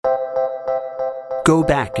Go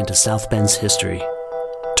back into South Bend's history.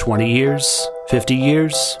 20 years, 50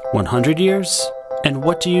 years, 100 years, and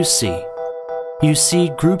what do you see? You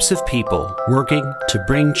see groups of people working to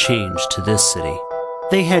bring change to this city.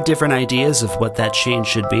 They had different ideas of what that change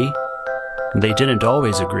should be. They didn't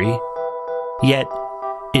always agree. Yet,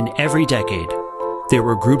 in every decade, there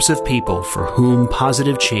were groups of people for whom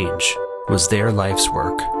positive change was their life's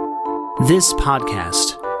work. This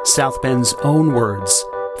podcast, South Bend's Own Words,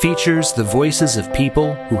 features the voices of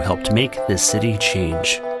people who helped make this city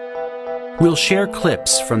change. We'll share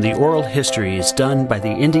clips from the oral histories done by the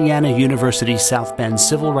Indiana University South Bend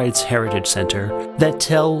Civil Rights Heritage Center that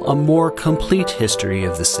tell a more complete history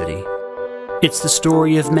of the city. It's the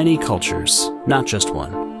story of many cultures, not just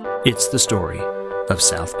one. It's the story of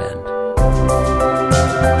South Bend.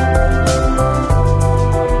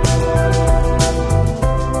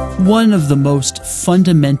 One of the most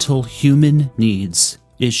fundamental human needs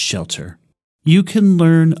is shelter. You can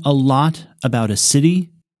learn a lot about a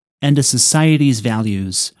city and a society's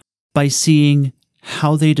values by seeing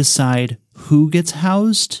how they decide who gets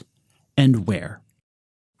housed and where.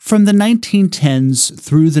 From the 1910s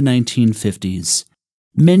through the 1950s,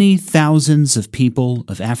 many thousands of people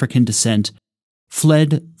of African descent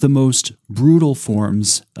fled the most brutal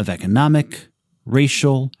forms of economic,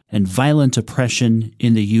 racial, and violent oppression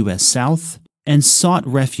in the U.S. South and sought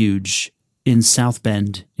refuge in South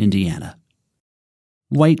Bend, Indiana.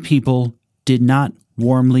 White people did not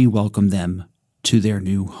warmly welcome them to their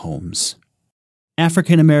new homes.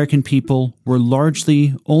 African American people were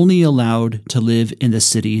largely only allowed to live in the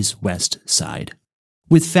city's west side.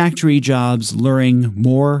 With factory jobs luring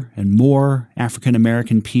more and more African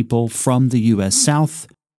American people from the U.S. South,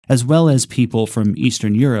 as well as people from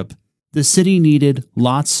Eastern Europe, the city needed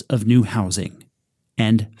lots of new housing,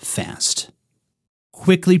 and fast.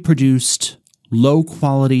 Quickly produced,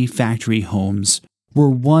 low-quality factory homes were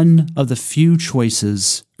one of the few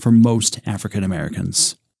choices for most African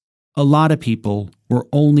Americans. A lot of people were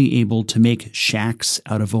only able to make shacks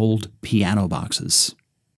out of old piano boxes.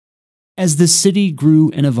 As the city grew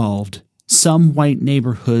and evolved, some white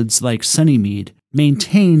neighborhoods like Sunnymead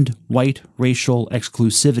maintained white racial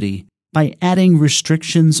exclusivity by adding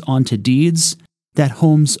restrictions onto deeds that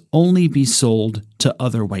homes only be sold to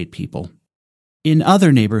other white people. In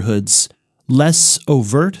other neighborhoods, less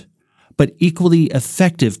overt but equally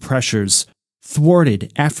effective pressures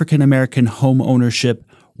thwarted African American home ownership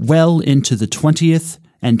well into the 20th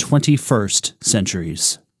and 21st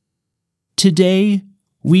centuries. Today,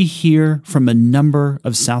 we hear from a number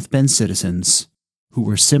of South Bend citizens who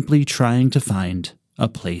were simply trying to find a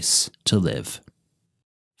place to live.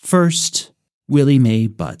 First, Willie Mae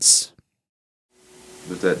Butts.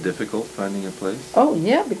 Was that difficult, finding a place? Oh,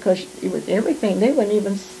 yeah, because it was everything. They wouldn't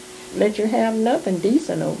even let you have nothing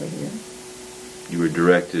decent over here. You were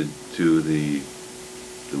directed to the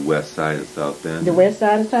west side of South Bend? The west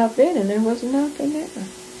side of South Bend, and there was nothing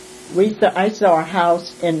there. I saw a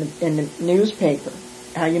house in the newspaper.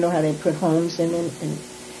 How you know how they put homes in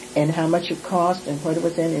and how much it cost and what it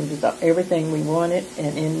was in, and it was everything we wanted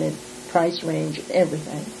and in the price range,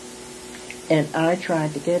 everything. And I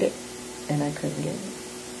tried to get it, and I couldn't get it.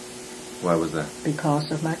 Why was that?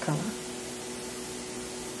 Because of my color.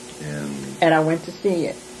 And I went to see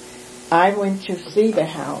it. I went to see the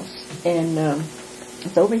house, and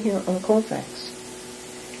it's over here on Colfax.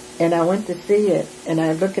 And I went to see it, and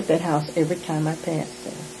I look at that house every time I passed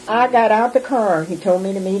there. I got out the car. He told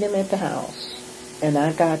me to meet him at the house, and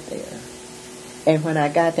I got there. And when I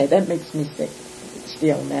got there, that makes me sick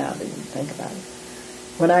still now that you think about it.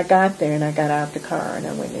 When I got there and I got out the car and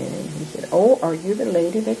I went in, and he said, "Oh, are you the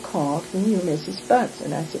lady that called from you, Mrs. Butts?"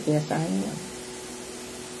 And I said, "Yes, I am."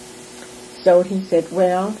 So he said,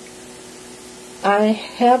 "Well, I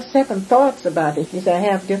have second thoughts about it." He said,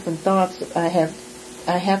 "I have different thoughts. I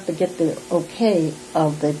have to get the okay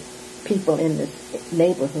of the people in this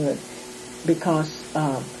neighborhood because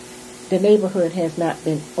the neighborhood has not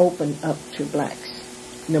been opened up to blacks.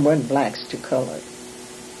 There wasn't blacks to colored.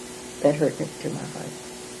 That hurt me to my heart."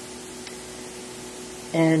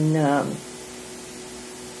 And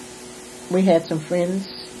we had some friends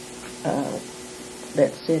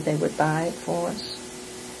that said they would buy it for us.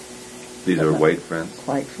 these are white friends?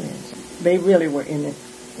 White friends. They really were in it.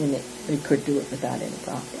 They could do it without any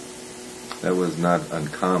problem. That was not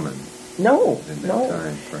uncommon. No, in that no.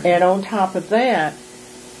 time frame. And on top of that,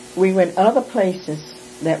 we went other places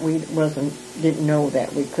that we didn't know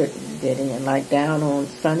that we couldn't get in. Like down on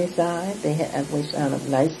Sunnyside, we found a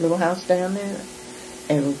nice little house down there,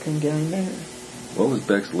 and we couldn't get in there. What was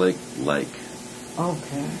Beck's Lake like? Oh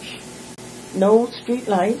gosh, no street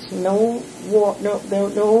lights, no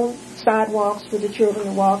sidewalks for the children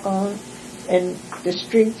to walk on, and the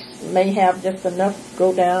streets may have just enough to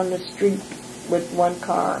go down the street with one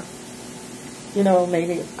car. You know,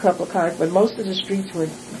 maybe a couple of cars, but most of the streets were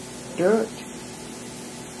dirt.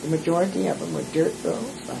 The majority of them were dirt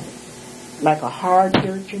roads, like a hard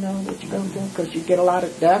dirt, you know, that you go through, because you get a lot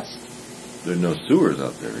of dust. There's no sewers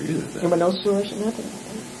out there either. There were no sewers or nothing out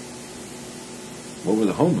there. What were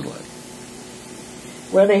the homes like?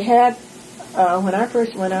 Well, they had, when I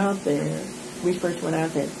first went out there, we first went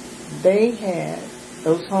out there, they had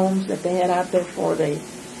those homes that they had out there for the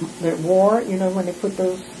war, you know, when they put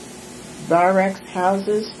those barracks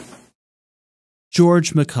houses.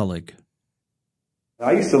 George McCullough.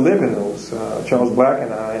 I used to live in those. Charles Black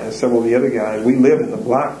and I and several of the other guys, we lived in the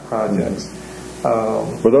block projects.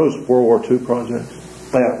 Were those World War II projects?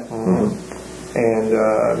 Yeah. Mm-hmm. And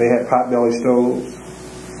they had potbelly stoves.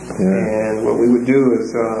 Yeah. And what we would do is,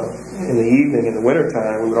 in the evening, in the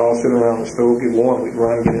wintertime, we would all sit around the stove, get warm, we'd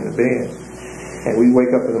run and get into bed. And we'd wake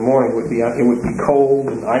up in the morning, it would be cold,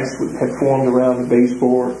 and ice had formed around the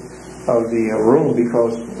baseboard of the room,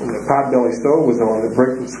 because when the potbelly stove was on, the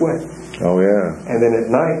brick would sweat. Oh, yeah. And then at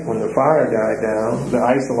night, when the fire died down, the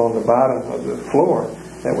ice along the bottom of the floor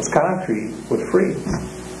that was concrete would freeze.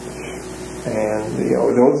 And, you know,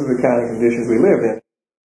 those are the kind of conditions we lived in.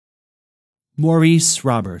 Maurice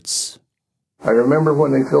Roberts. I remember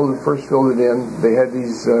when they first filled it in, they had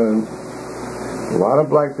these, a lot of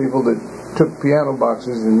black people that took piano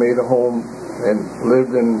boxes and made a home and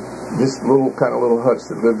lived in this little huts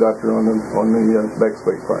that lived out there on the Beck's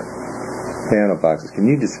Park. Piano boxes. Can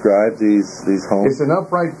you describe these homes? It's an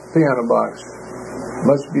upright piano box.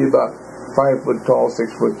 Must be about 5 foot tall, 6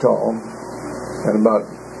 foot tall, and about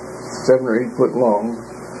 7 or 8 foot long.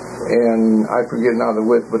 And I forget now the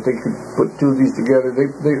width, but they could put two of these together.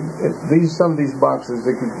 Some of these boxes,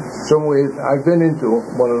 they could some way. I've been into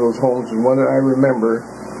one of those homes, and one that I remember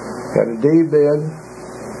had a day bed,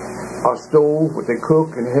 a stove that they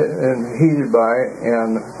cook and heated by,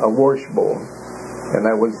 and a wash bowl, and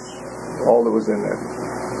that was all that was in there.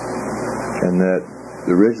 And that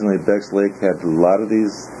originally Beck's Lake had a lot of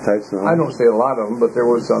these types of homes? I don't say a lot of them, but there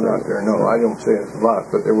was some out there. No, I don't say a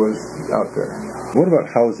lot, but there was out there. What about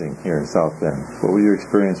housing here in South Bend? What was your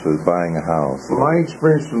experience with buying a house? My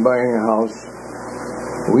experience with buying a house,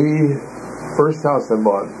 first house I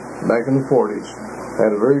bought back in the 40s,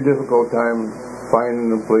 had a very difficult time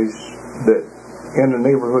finding a place that, in the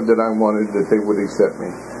neighborhood that I wanted, that they would accept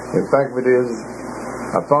me. In fact,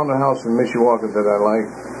 I found a house in Mishawaka that I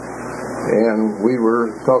liked, and we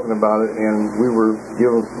were talking about it, and we were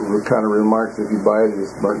given kind of remarks, if you buy it,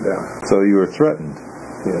 it's burnt down. So you were threatened?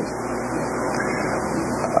 Yes.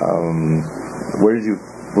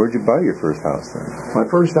 Where'd you buy your first house then? My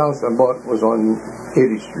first house I bought was on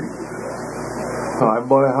 80th Street. I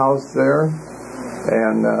bought a house there,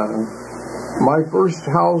 and my first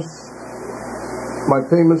house, my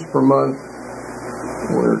payments per month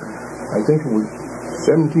were, I think it was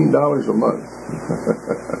 $17 a month.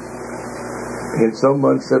 In some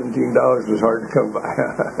months, $17 was hard to come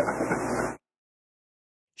by.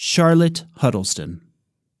 Charlotte Huddleston.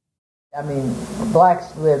 I mean,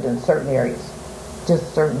 blacks lived in certain areas,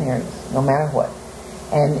 just certain areas, no matter what.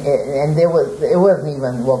 And it wasn't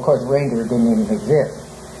even, well, of course, Ranger didn't even exist.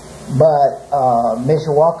 But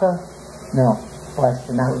Mishawaka, no, blacks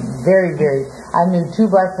did not. Very, very, I knew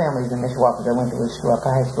 2 black families in Mishawaka that went to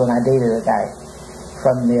Mishawaka High School, and I dated a guy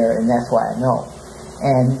from there, and that's why I know.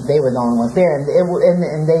 And they were the only ones there, and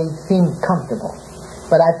they seemed comfortable.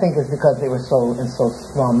 But I think it's because they were in so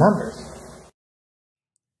small numbers.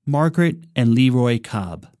 Margaret and Leroy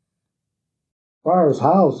Cobb. As far as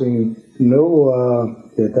housing,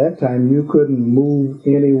 at that time you couldn't move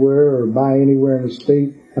anywhere or buy anywhere in the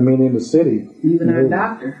state, in the city. Even our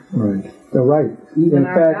doctor. Right. Right. Even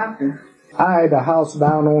our doctor. I had a house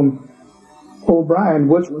down on O'Brien,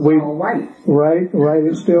 which we... all white. Right,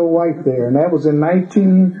 it's still white there. And that was in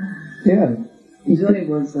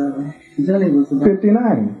Johnny was about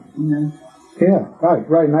 59. Yeah. Yeah,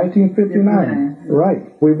 right, 1959.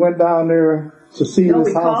 Right. We went down there to see this house.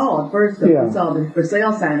 We called first. Yeah. We saw the for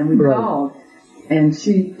sale sign, and we called, and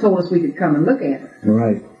she told us we could come and look at it.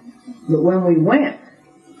 Right. But when we went,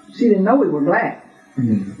 she didn't know we were black.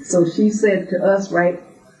 Mm-hmm. So she said to us right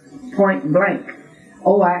point blank,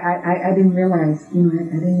 "Oh, I didn't realize. I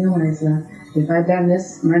didn't realize if I'd done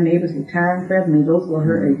this, my neighbors would tire and threaten me." Those were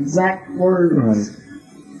her exact words.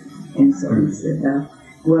 Right. And so he said,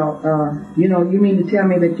 well, you mean to tell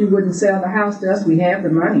me that you wouldn't sell the house to us? We have the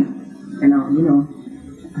money. And, I don't know,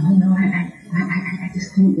 I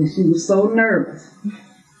just think that she was so nervous.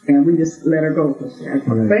 And we just let her go because I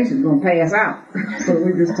think she was going to pass out. So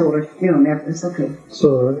we just told her, it's okay.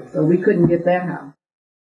 So we couldn't get that house.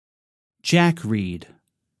 Jack Reed.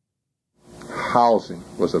 Housing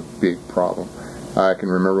was a big problem. I can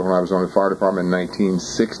remember when I was on the fire department in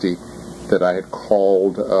 1960 that I had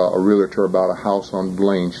called a realtor about a house on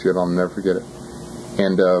Blaine Street. I'll never forget it.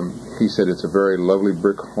 And he said, it's a very lovely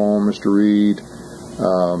brick home, Mr. Reed.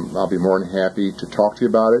 I'll be more than happy to talk to you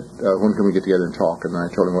about it. When can we get together and talk? And I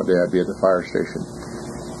told him what day I'd be at the fire station.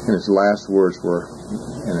 And his last words were,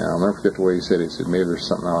 and I'll never forget the way he said it, he said, maybe there's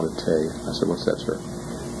something I ought to tell you. I said, what's that, sir?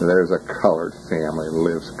 There's a colored family that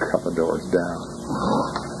lives a couple of doors down.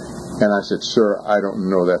 And I said, sir, I don't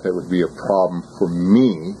know that would be a problem for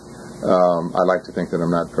me. I like to think that I'm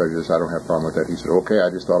not prejudiced. I don't have a problem with that. He said, okay, I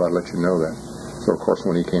just thought I'd let you know that. So, of course,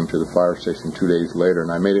 when he came to the fire station 2 days later, and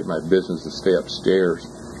I made it my business to stay upstairs,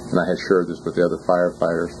 and I had shared this with the other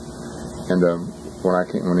firefighters, and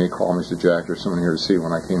when he called me, he said, Jack, there's someone here to see. When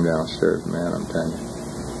I came downstairs, man, I'm telling you.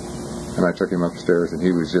 And I took him upstairs, and he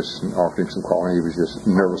was just offering some calling. He was just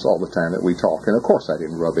nervous all the time that we talked. And, of course, I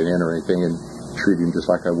didn't rub it in or anything and treat him just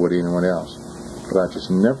like I would anyone else. But I just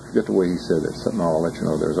never forget the way he said it. Something I'll let you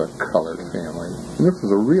know, there's a colored family. And this was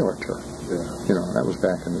a realtor. Yeah. That was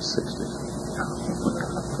back in the 60s.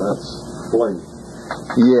 That's Blaine.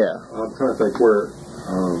 Yeah. I'm trying to think where...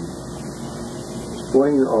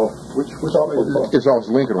 Blaine off... Which it's off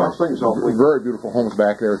Lincoln Way. Very beautiful homes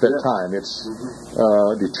back there at that time. It's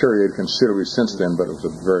deteriorated considerably since then, but it was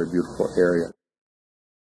a very beautiful area.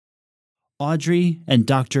 Audrey and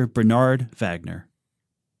Dr. Bernard Wagner.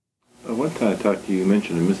 One time I talked to you, you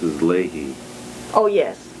mentioned Mrs. Leahy. Oh,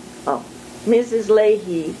 yes. Oh, Mrs.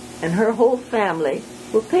 Leahy and her whole family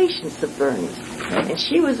were patients of Bernie's, and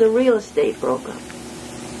she was a real estate broker.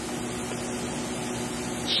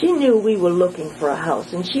 She knew we were looking for a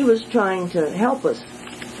house, and she was trying to help us.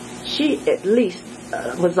 She, at least,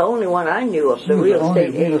 was the only one I knew of the real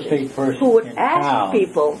estate agent who would ask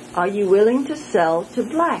people, are you willing to sell to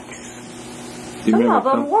blacks? Some of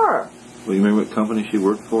them were. Well, you remember what company she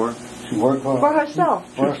worked for? She worked for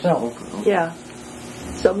herself. For herself. Yeah.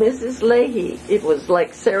 So Mrs. Leahy, it was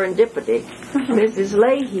like serendipity. Mrs.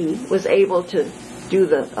 Leahy was able to do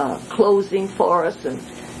the closing for us and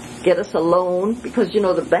get us a loan because,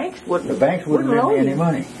 the banks wouldn't loan any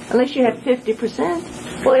money. Unless you had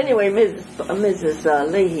 50%. Well, anyway,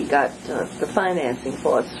 Mrs. Leahy got the financing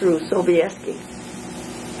for us through Sobieski.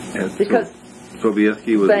 And because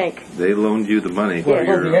Sobieski was bank. They loaned you the money. Well,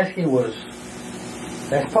 Sobieski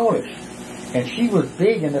that's Polish. And she was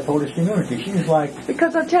big in the Polish community. She was like...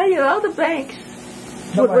 Because I tell you, other banks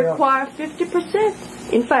would require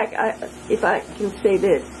 50%. In fact, if I can say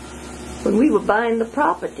this, when we were buying the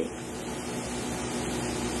property,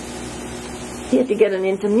 he had to get an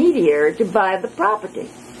intermediary to buy the property.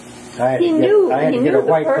 I had to get a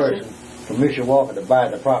white person from Mishawaka to buy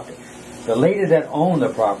the property. The lady that owned the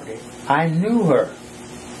property, I knew her.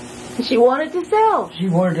 She wanted to sell. She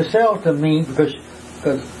wanted to sell to me because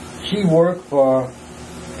she worked for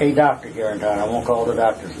a doctor here in town. I won't call the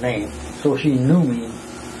doctor's name. So she knew me.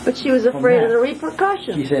 But she was afraid of the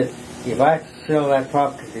repercussions. She said, if I sell that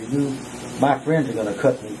property to you, my friends are going to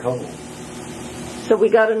cut me cold. So we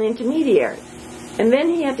got an intermediary. And then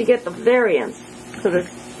he had to get the variance for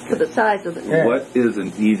the size of the... Yeah. What is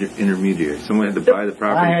an intermediary? Someone had to buy the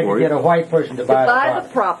property for you? I had to get a white person to buy the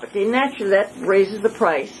property. Naturally, that raises the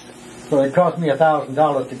price. So it cost me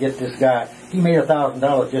 $1,000 to get this guy. He made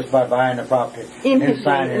 $1,000 just by buying the property and then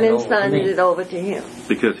signing it over to him.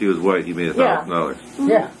 Because he was white, he made $1,000.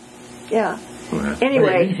 Yeah. Yeah. Okay. Anyway,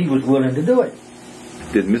 but at least he was willing to do it.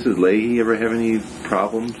 Did Mrs. Leahy ever have any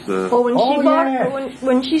problems?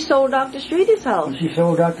 When she sold Dr. Streeter's house. When she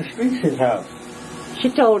sold Dr. Streeter's house. She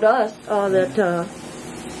told us that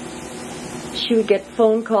she would get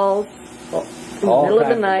phone calls in the middle of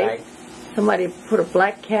the night. Somebody put a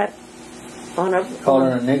black cat on her...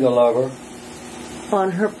 Calling a nigger lover.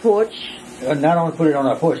 On her porch. Not only put it on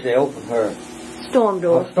her porch, they opened her... storm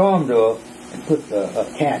door. And put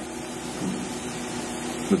a cat.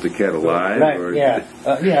 Was the cat alive?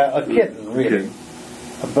 A kitten, really.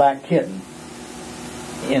 A black kitten.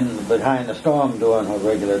 Behind the storm door on her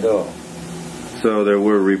regular door. So there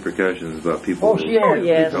were repercussions about people... Oh, she had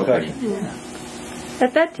repercussions. Okay. Yeah.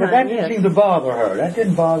 At that time, but that didn't seem to bother her. That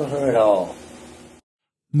didn't bother her at all.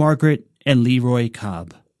 Margaret and Leroy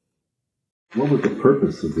Cobb. What was the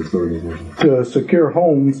purpose of this organization? To secure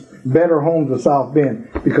homes, better homes in South Bend,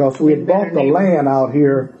 because we had bought the land out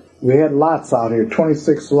here. We had lots out here,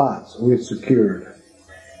 26 lots we had secured.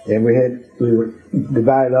 And we were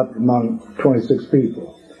divided up among 26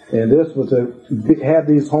 people. And this was to have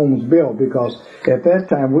these homes built, because at that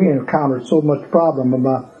time we encountered so much problem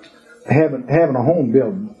about having a home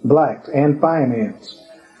built, blacks and finance.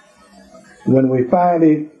 When we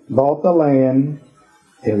finally bought the land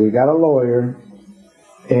and we got a lawyer,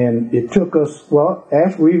 and it took us, well,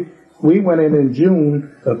 actually we went in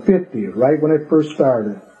June of 50, right when it first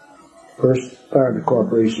started the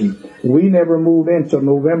corporation. We never moved in until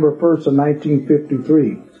November 1st of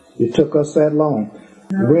 1953. It took us that long.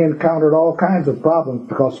 We encountered all kinds of problems,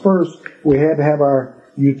 because first we had to have our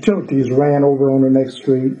utilities ran over on the next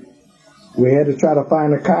street. We had to try to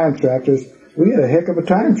find the contractors. We had a heck of a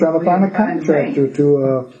time trying to find a contractor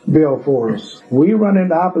to build for us. We run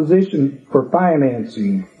into opposition for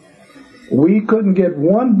financing. We couldn't get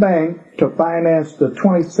one bank to finance the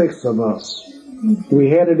 26 of us. We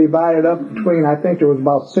had to divide it up between, I think there was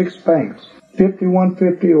about 6 banks,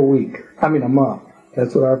 $51.50 a month.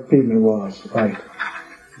 That's what our payment was. Right.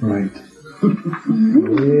 Right.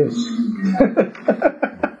 Yes.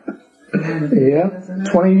 Yeah,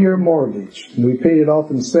 20-year mortgage. We paid it off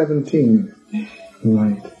in 17.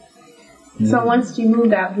 Right. So once you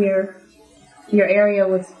moved out here, your area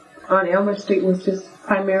was on Elmer Street was just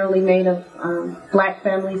primarily made of black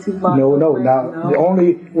families who bought. No. Now,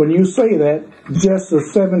 only when you say that, just the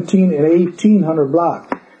 17 and 1800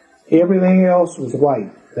 block. Everything else was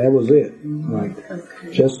white. That was it. Right.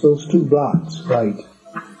 Okay. Just those 2 blocks. Right.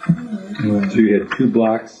 So you had 2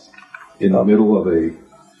 blocks in the middle of a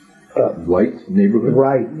white neighborhood?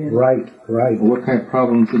 Right. Well, what kind of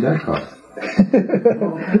problems did that cause?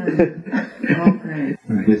 Okay.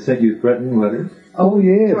 They sent you threatening letters? Oh,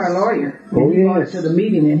 yes. To our lawyer. Oh, he brought it to the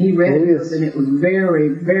meeting, and he read it, and it was very,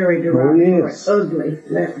 very derogatory. Oh, yes. Ugly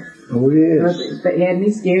letter. Oh, yes. It had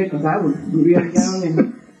me scared, because I was real young,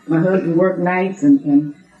 and my husband worked nights,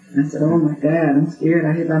 and I said, oh my God, I'm scared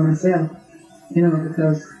out here by myself.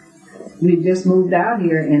 Because we just moved out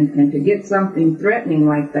here, and to get something threatening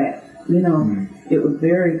like that, it was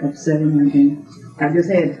very upsetting. And I just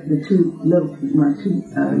had my two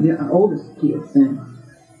oldest kids, and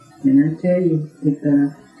I tell you,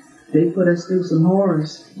 they put us through some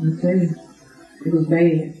horrors. I tell you, it was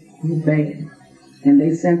bad. It was bad. And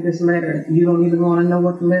they sent this letter. You don't even want to know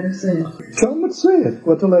what the letter said. Tell them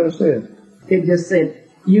what the letter said. It just said,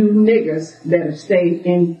 you niggers better stay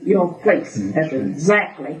in your place. That's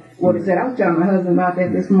exactly what it said. I was telling my husband about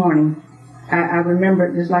that this morning. I remember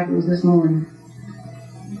it just like it was this morning.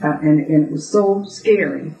 And it was so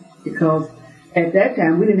scary, because at that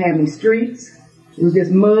time we didn't have any streets. It was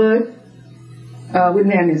just mud. We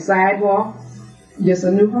didn't have any sidewalks. Just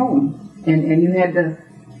a new home. And you had to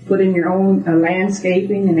put in your own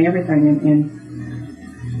landscaping and everything.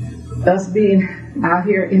 And us being out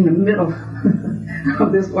here in the middle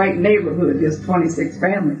of this white neighborhood, just 26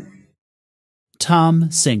 families.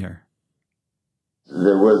 Tom Singer.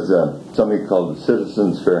 There was something called the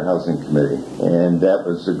Citizens Fair Housing Committee, and that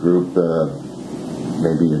was a group,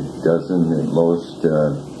 maybe a dozen at most,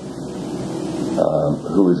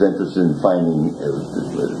 who was interested in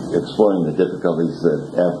exploring the difficulties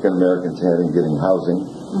that African Americans had in getting housing.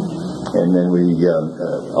 And then we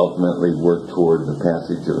ultimately worked toward the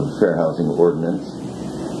passage of a fair housing ordinance.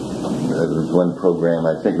 There was one program,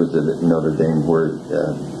 I think it was at Notre Dame, where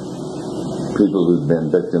people who'd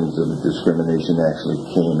been victims of discrimination actually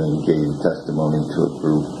came and gave testimony to a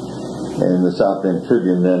group. And the South Bend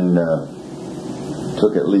Tribune then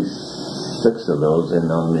took at least 6 of those,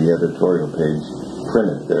 and on the editorial page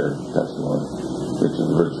printed their testimony, which is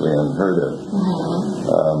virtually unheard of.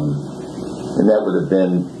 And that would have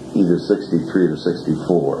been either 63 or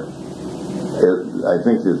 64. I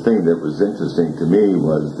think the thing that was interesting to me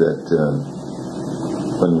was that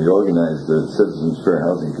when we organized the Citizens Fair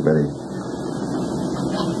Housing Committee,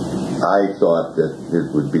 I thought that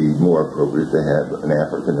it would be more appropriate to have an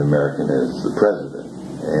African American as the president.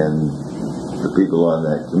 And the people on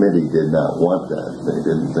that committee did not want that. They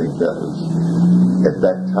didn't think that was, at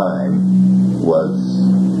that time,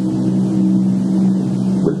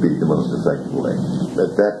 would be the most effective way.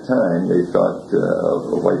 At that time, they thought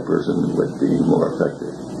a white person would be more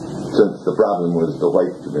effective, since the problem was the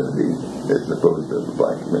white community as opposed to the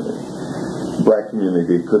black community. The black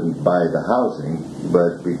community couldn't buy the housing,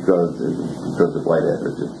 but because of white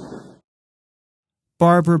averages.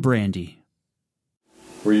 Barbara Brandy.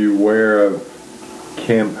 Were you aware of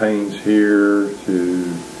campaigns here to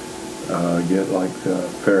get like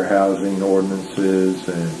fair housing ordinances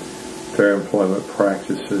and fair employment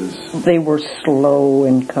practices? They were slow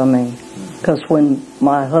in coming, because when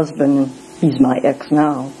my husband, he's my ex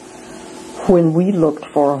now, when we looked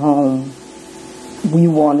for a home, we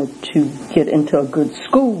wanted to get into a good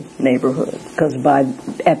school neighborhood, because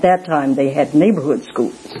at that time they had neighborhood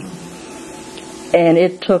schools. And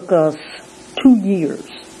it took us 2 years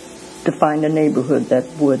to find a neighborhood that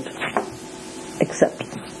would accept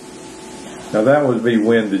us. Now that would be,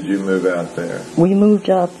 when did you move out there? We moved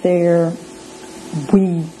out there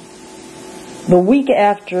the week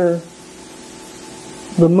after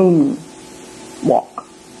the moon walk.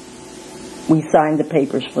 We signed the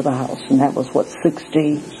papers for the house, and that was what,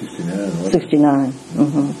 69?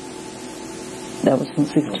 Mm-hmm. That was in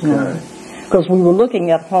 69. Because we were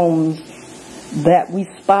looking at homes that we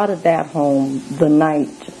spotted that home the night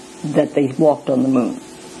that they walked on the moon.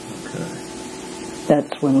 Okay.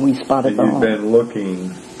 That's when we spotted the home. You've been looking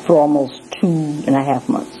for almost 2.5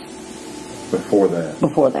 months. Before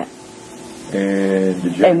that. And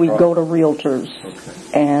did you? And we'd go to realtors,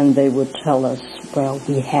 and they would tell us, well,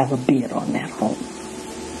 we have a bid on that home.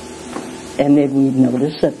 And then we'd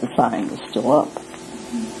notice that the sign was still up.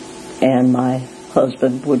 And my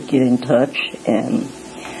husband would get in touch and,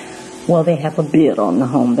 well, they have a bid on the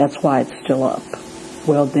home. That's why it's still up.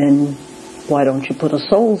 Well, then why don't you put a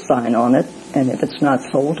sold sign on it? And if it's not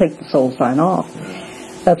sold, take the sold sign off.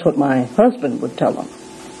 That's what my husband would tell them.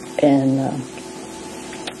 And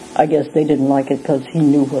I guess they didn't like it because he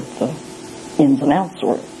knew what the ins and outs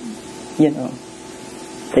were. You know,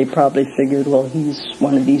 they probably figured, well, he's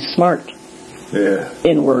one of these smart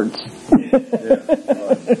N-words.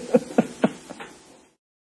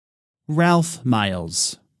 Ralph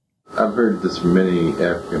Miles. I've heard this from many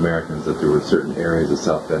African Americans that there were certain areas of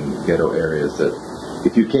South Bend, ghetto areas, that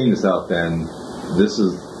if you came to South Bend, this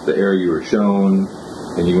is the area you were shown,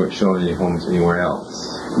 and you weren't shown any homes anywhere else.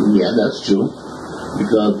 Yeah, that's true.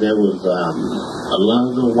 Because there was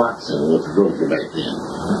Alonzo Watson was a broker back then.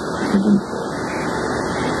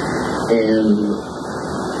 And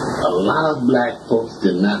a lot of black folks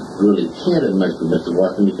did not really care that much for Mr.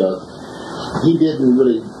 Watson, because he didn't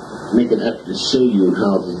really make an effort to show you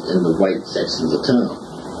houses in the white sections of town.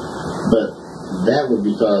 But that was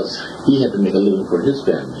because he had to make a living for his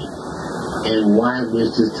family. And why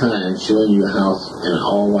waste his time showing you a house in an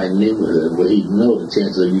all-white neighborhood where he'd know the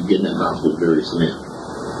chances of you getting that house was very slim?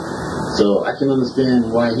 So I can understand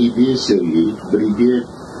why he did show you, but he did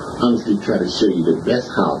honestly try to show you the best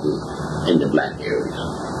houses in the black area.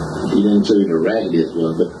 He didn't show you the raggediest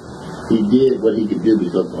one, but he did what he could do,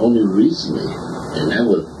 because only recently, and that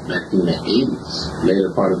was back in the 80s, later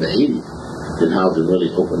part of the 80s, that housing really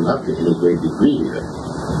opened up to a great degree here.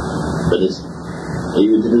 But it's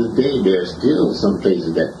even to this day, there are still some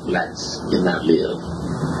places that blacks cannot live.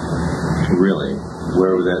 Really?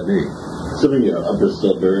 Where would that be? Some of your upper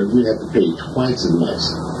suburbs, you have to pay twice as much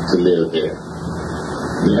to live there.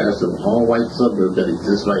 There are some all-white suburbs that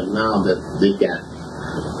exist right now that they got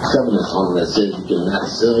covenants on that says you cannot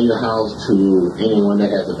sell your house to anyone that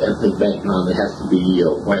has an ethnic background. It has to be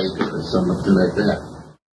white or something like that.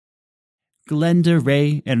 Glenda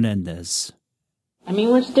Ray Hernandez. I mean,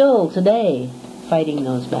 we're still today fighting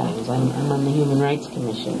those battles. I'm on the Human Rights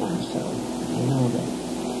Commission now, so I know that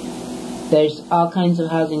there's all kinds of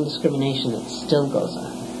housing discrimination that still goes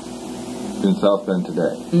on. In South Bend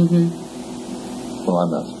today? Mm-hmm. Well,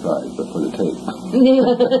 I'm not surprised, but for the tape.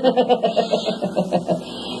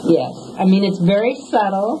 Yes. I mean, it's very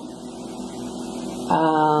subtle.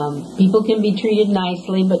 People can be treated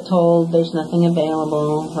nicely, but told there's nothing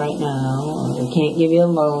available right now, or they can't give you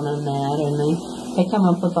a loan on that, and they come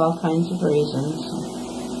up with all kinds of reasons.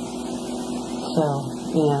 So,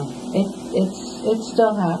 it's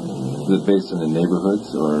still happening. Is it based in the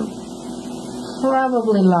neighborhoods, or?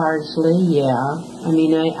 Probably largely, yeah. I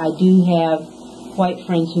mean, I do have white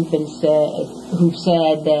friends who've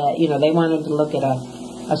said that, they wanted to look at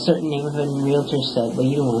a certain neighborhood, and realtors said, well,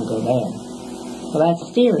 you don't want to go there. Well, that's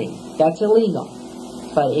steering. That's illegal.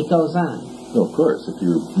 But it goes on. No, of course. If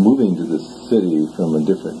you're moving to this city from a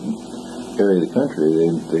different area of the country,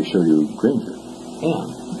 they show you Granger.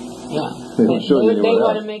 Yeah. They don't show you they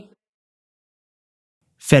want to make...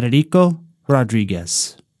 Federico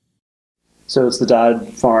Rodriguez. So it's the Dodd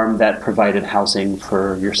farm that provided housing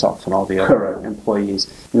for yourself and all the other employees.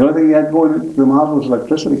 The only thing you had going to the house was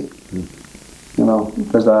electricity.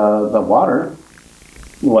 Because the water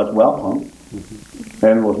was well pumped. Mm-hmm.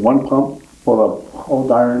 And it was one pump for the whole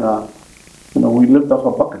darn, we lived off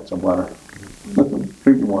of buckets of water.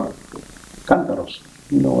 Drinking water. Cántaros.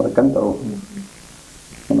 You know what a cántaro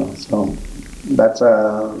is. So that's,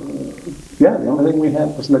 the only thing we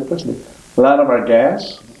had was electricity. A lot of our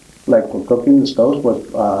gas, like for cooking the stoves, was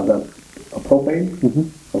the propane,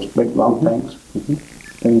 those big long tanks.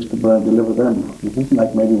 They used to deliver them,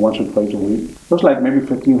 like maybe once or twice a week. It was like maybe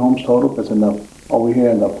 15 homes total, because over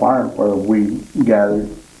here in the farm where we gathered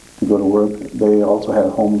to go to work, they also had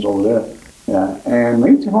homes over there. Yeah, and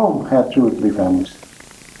each home had 2 or 3 families,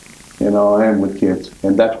 and with kids.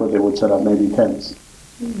 And that's where they would set up maybe tents,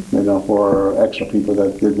 for extra people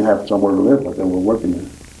that didn't have somewhere to live, but they were working there.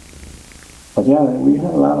 But yeah, we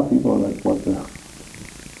had a lot of people that worked there.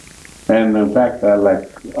 And in fact,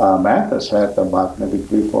 Mathis had about maybe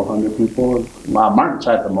 300-400 people. Martin's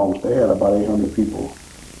had the most. They had about 800 people.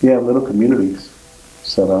 You have little communities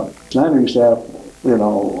set up. Snyder used to have,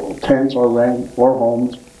 tents or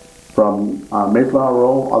homes from Mayflower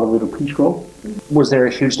Row all the way to Peach Grove. Was there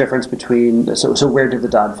a huge difference between, so where did the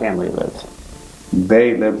Dodd family live?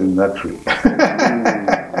 They lived in luxury.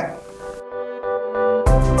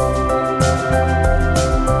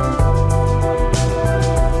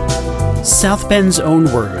 South Bend's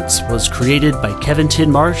Own Words was created by Kevin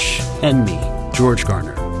Tidmarsh and me, George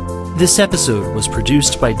Garner. This episode was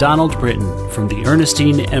produced by Donald Britton from the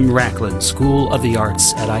Ernestine M. Racklin School of the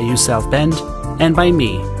Arts at IU South Bend, and by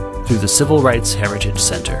me through the Civil Rights Heritage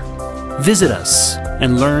Center. Visit us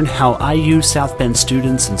and learn how IU South Bend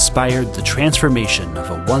students inspired the transformation of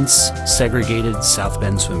a once segregated South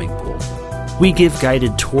Bend swimming pool. We give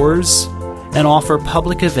guided tours and offer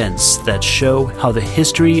public events that show how the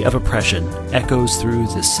history of oppression echoes through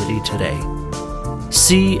the city today.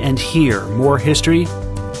 See and hear more history,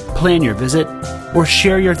 plan your visit, or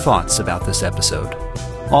share your thoughts about this episode,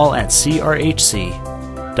 all at crhc.iusb.edu.